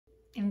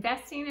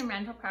Investing in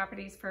rental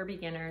properties for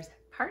beginners,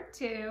 part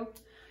 2.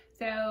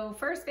 So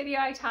first video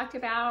I talked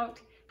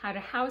about how to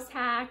house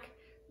hack,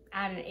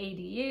 add an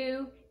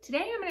ADU.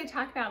 Today I'm going to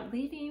talk about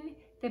leaving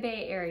the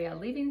Bay Area,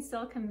 leaving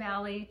Silicon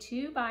Valley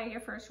to buy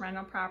your first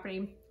rental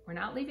property. We're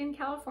not leaving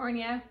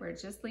California, we're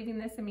just leaving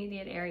this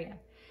immediate area.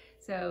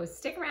 So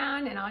stick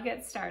around and I'll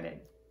get started.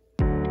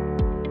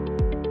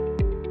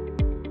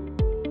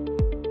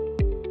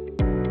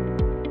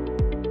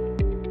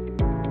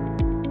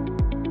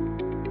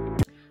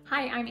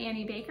 Hi, I'm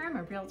Annie Baker. I'm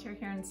a realtor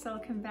here in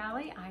Silicon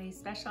Valley. I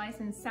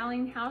specialize in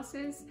selling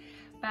houses,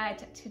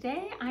 but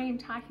today I am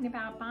talking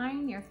about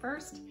buying your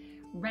first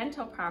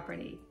rental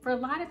property. For a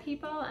lot of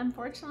people,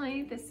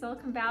 unfortunately, the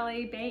Silicon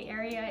Valley Bay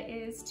Area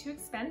is too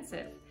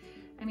expensive.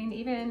 I mean,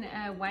 even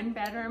a one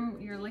bedroom,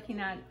 you're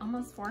looking at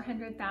almost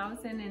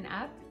 $400,000 and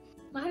up.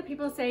 A lot of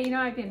people say, you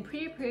know, I've been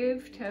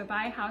pre-approved to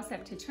buy a house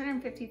up to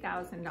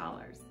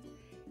 $250,000,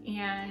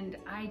 and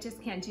I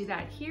just can't do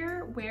that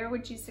here. Where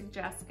would you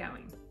suggest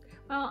going?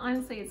 Well,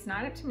 honestly, it's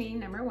not up to me,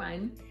 number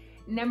one.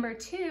 Number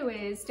two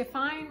is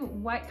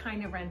define what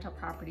kind of rental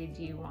property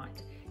do you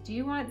want? Do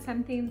you want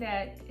something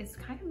that is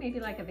kind of maybe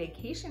like a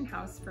vacation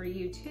house for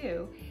you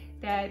too,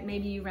 that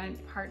maybe you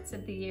rent parts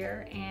of the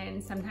year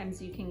and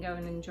sometimes you can go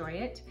and enjoy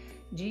it?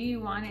 Do you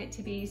want it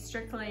to be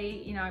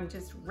strictly, you know, I'm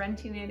just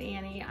renting it,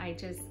 Annie,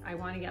 I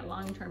want to get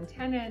long-term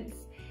tenants,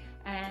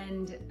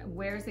 and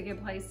where's a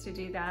good place to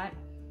do that?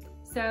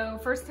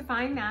 So first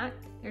define that.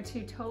 They're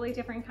two totally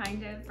different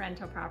kind of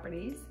rental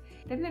properties.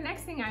 Then the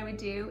next thing I would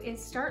do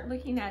is start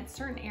looking at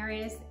certain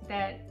areas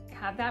that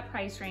have that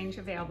price range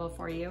available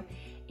for you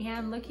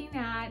and looking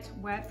at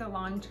what the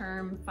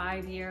long-term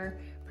 5-year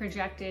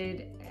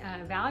projected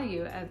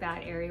value of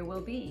that area will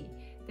be.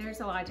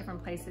 There's a lot of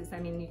different places. I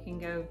mean, you can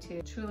go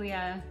to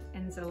Trulia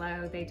and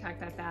Zillow, they talk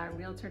about that.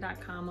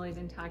 Realtor.com will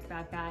even talk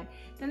about that.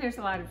 Then there's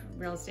a lot of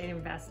real estate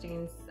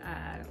investing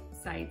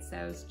sites,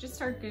 so just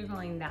start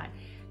Googling that.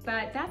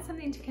 But that's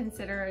something to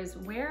consider, is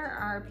where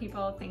are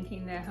people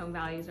thinking the home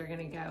values are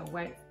gonna go?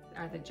 What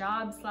are the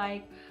jobs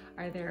like?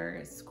 Are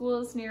there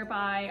schools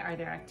nearby? Are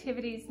there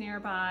activities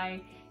nearby?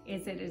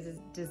 Is it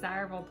a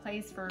desirable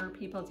place for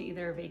people to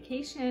either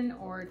vacation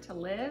or to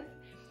live?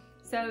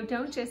 So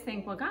don't just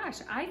think, well, gosh,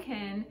 I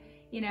can,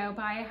 you know,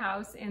 buy a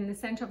house in the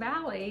Central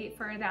Valley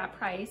for that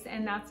price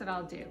and that's what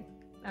I'll do.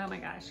 Oh my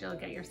gosh, you'll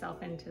get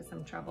yourself into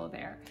some trouble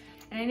there.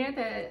 And I know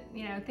that,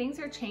 you know, things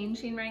are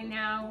changing right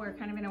now. We're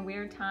kind of in a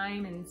weird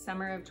time. In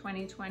summer of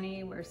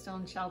 2020, we're still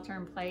in shelter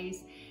in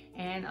place,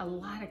 and a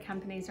lot of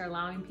companies are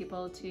allowing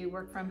people to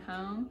work from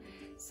home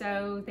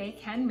so they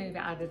can move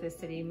out of the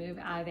city, move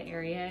out of the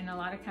area. And a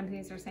lot of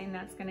companies are saying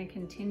that's going to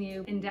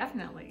continue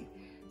indefinitely.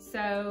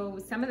 So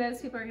some of those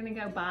people are going to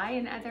go buy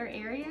in other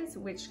areas,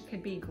 which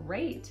could be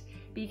great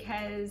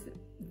because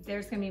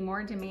there's going to be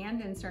more demand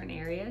in certain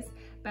areas,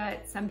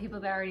 but some people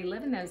that already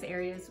live in those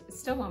areas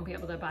still won't be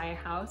able to buy a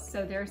house,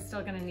 so they're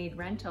still going to need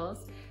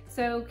rentals.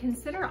 So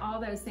consider all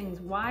those things.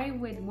 Why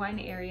would one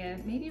area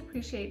maybe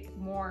appreciate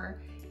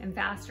more and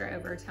faster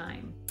over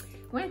time?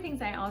 One of the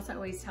things I also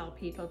always tell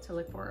people to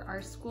look for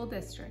are school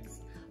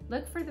districts.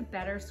 Look for the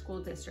better school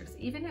districts.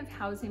 Even if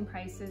housing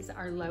prices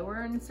are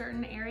lower in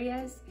certain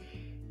areas,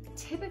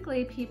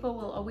 typically people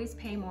will always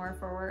pay more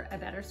for a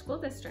better school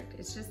district.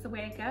 It's just the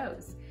way it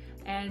goes.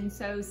 And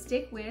so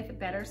stick with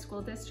better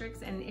school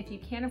districts, and if you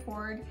can't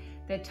afford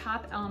the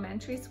top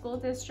elementary school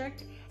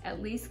district,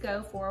 at least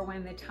go for one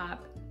of the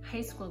top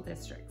high school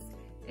districts.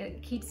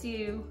 It keeps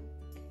you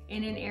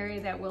in an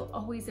area that will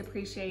always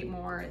appreciate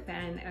more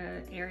than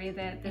an area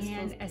that the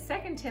schools. And a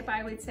second tip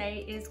I would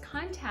say is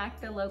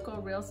contact the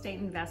local real estate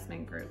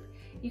investment group.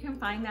 You can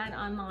find that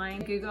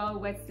online. Google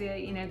what's the,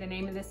 you know, the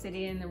name of the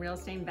city and the real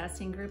estate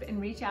investing group, and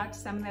reach out to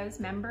some of those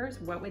members.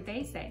 What would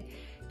they say?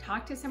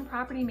 Talk to some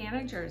property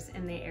managers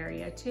in the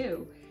area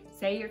too.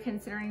 Say you're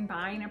considering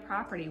buying a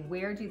property.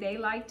 Where do they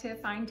like to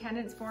find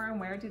tenants for, and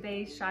where do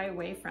they shy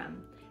away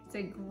from? It's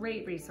a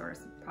great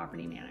resource,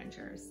 property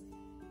managers.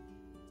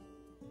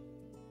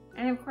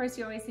 And of course,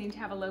 you always need to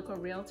have a local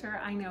realtor.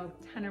 I know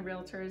a ton of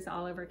realtors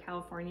all over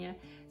California,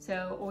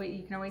 so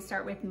you can always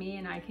start with me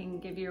and I can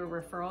give you a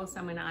referral,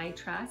 someone I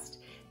trust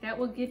that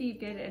will give you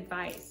good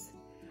advice.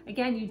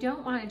 Again, you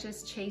don't want to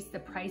just chase the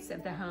price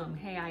of the home.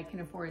 Hey, I can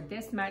afford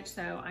this much,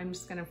 so I'm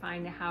just going to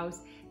find a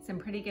house. It's in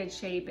pretty good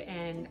shape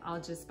and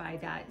I'll just buy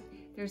that.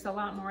 There's a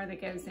lot more that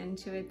goes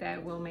into it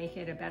that will make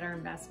it a better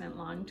investment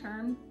long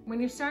term. When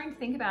you're starting to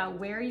think about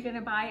where you're going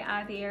to buy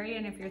out of the area,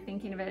 and if you're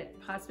thinking of it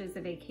possibly as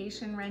a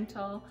vacation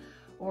rental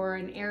or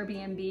an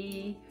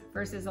Airbnb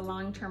versus a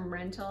long-term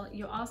rental,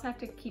 you also have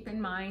to keep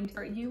in mind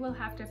or you will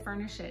have to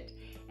furnish it.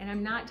 And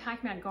I'm not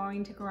talking about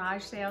going to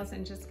garage sales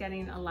and just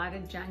getting a lot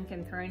of junk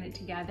and throwing it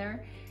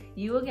together.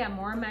 You will get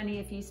more money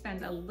if you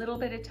spend a little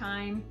bit of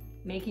time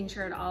making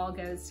sure it all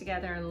goes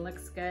together and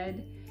looks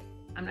good.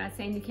 I'm not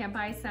saying you can't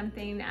buy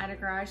something at a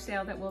garage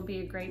sale that will be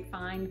a great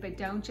find, but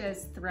don't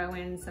just throw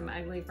in some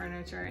ugly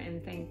furniture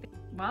and think,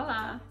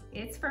 voila,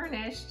 it's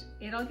furnished,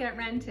 it'll get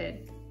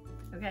rented.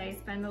 Okay,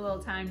 spend a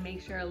little time,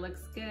 make sure it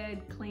looks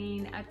good,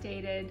 clean,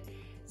 updated,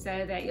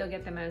 so that you'll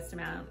get the most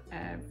amount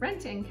of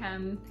rent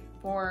income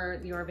for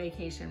your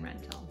vacation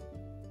rental.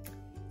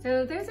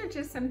 So those are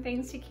just some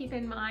things to keep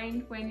in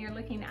mind when you're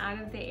looking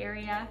out of the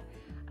area.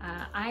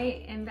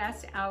 I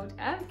invest out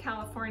of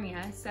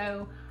California,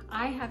 so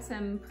I have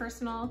some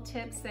personal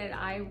tips that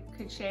I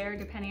could share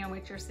depending on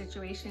what your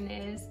situation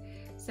is.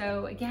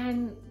 So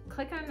again,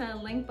 click on the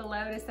link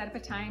below to set up a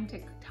time to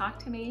talk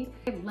to me.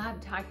 I love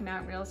talking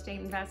about real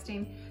estate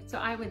investing, so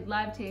I would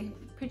love to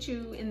put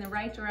you in the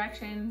right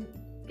direction,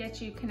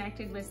 get you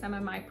connected with some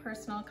of my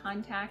personal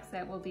contacts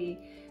that will be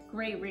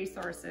great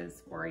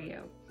resources for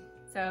you.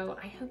 So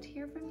I hope to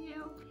hear from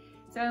you.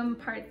 So in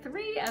part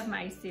 3 of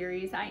my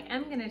series, I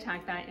am going to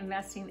talk about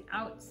investing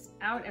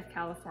out of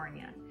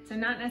California. So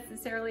not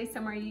necessarily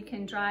somewhere you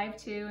can drive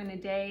to in a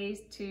day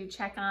to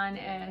check on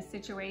a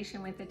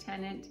situation with a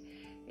tenant.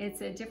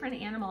 It's a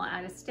different animal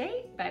out of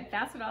state, but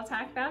that's what I'll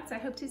talk about. So I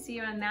hope to see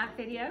you on that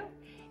video.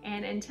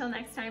 And until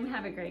next time,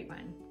 have a great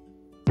one.